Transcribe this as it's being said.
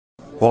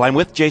Well, I'm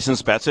with Jason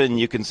Spezza, and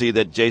you can see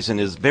that Jason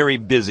is very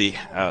busy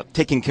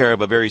taking care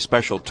of a very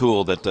special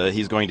tool that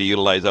he's going to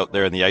utilize out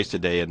there on the ice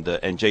today.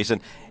 And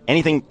Jason,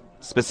 anything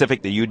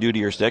specific that you do to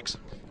your sticks?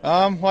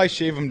 Well, I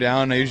shave them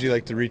down. I usually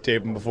like to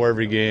retape them before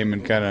every game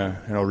and kind of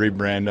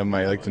rebrand them.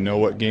 I like to know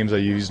what games I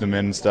used them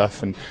in and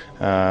stuff, and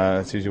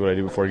that's usually what I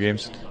do before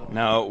games.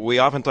 Now, we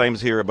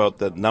oftentimes hear about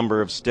the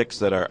number of sticks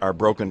that are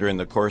broken during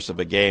the course of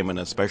a game, and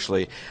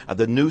especially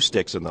the new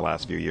sticks in the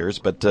last few years.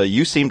 But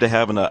you seem to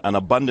have an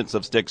abundance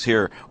of sticks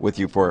here with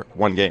you for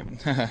one game.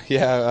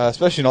 Yeah,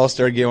 especially an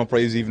all-star game, I'll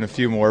probably use even a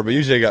few more. But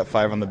usually I got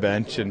 5 on the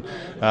bench, and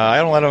I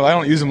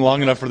don't use them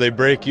long enough where they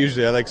break.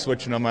 Usually I like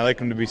switching them. I like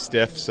them to be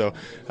stiff. So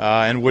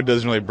and wood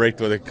doesn't really break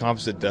the way the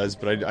composite does,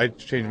 but I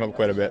change them up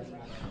quite a bit.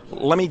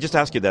 Let me just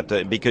ask you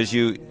that because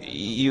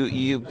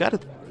you've got to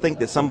think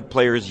that some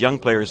players, young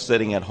players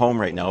sitting at home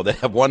right now that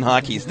have one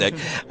hockey stick,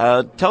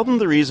 tell them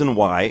the reason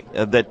why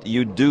that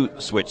you do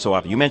switch so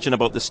often. You mentioned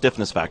about the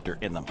stiffness factor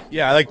in them.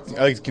 Yeah, I like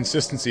the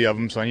consistency of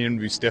them, so I need them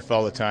to be stiff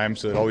all the time,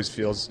 so it always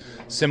feels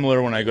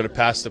similar when I go to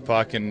pass the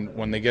puck, and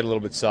when they get a little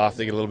bit soft,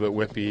 they get a little bit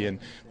whippy, and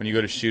when you go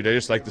to shoot, I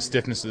just like the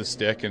stiffness of the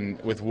stick,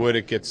 and with wood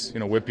it gets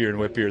whippier and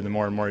whippier the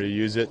more and more you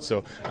use it,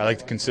 so I like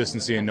the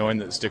consistency and knowing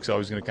that the stick's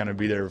always going to kind of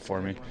be there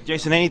for me.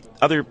 Jason, any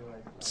other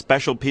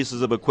special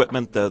pieces of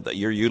equipment that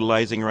you're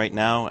utilizing right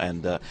now,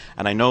 and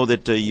I know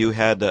that you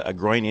had a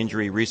groin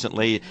injury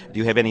recently. Do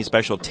you have any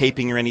special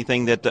taping or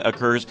anything that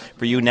occurs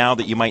for you now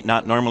that you might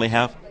not normally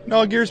have?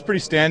 No, gear's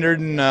pretty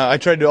standard, and I'll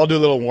do a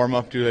little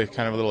warm-up, do a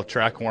kind of a little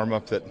track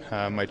warm-up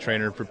that my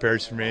trainer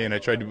prepares for me, and I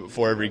try to do it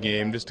before every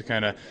game just to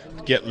kind of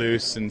get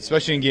loose, and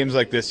especially in games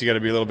like this, you got to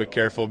be a little bit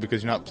careful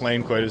because you're not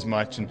playing quite as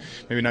much and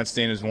maybe not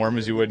staying as warm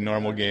as you would in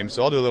normal games,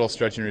 so I'll do a little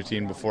stretching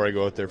routine before I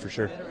go out there for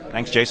sure.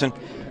 Thanks, Jason.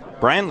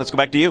 Brian, let's go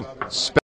back to you.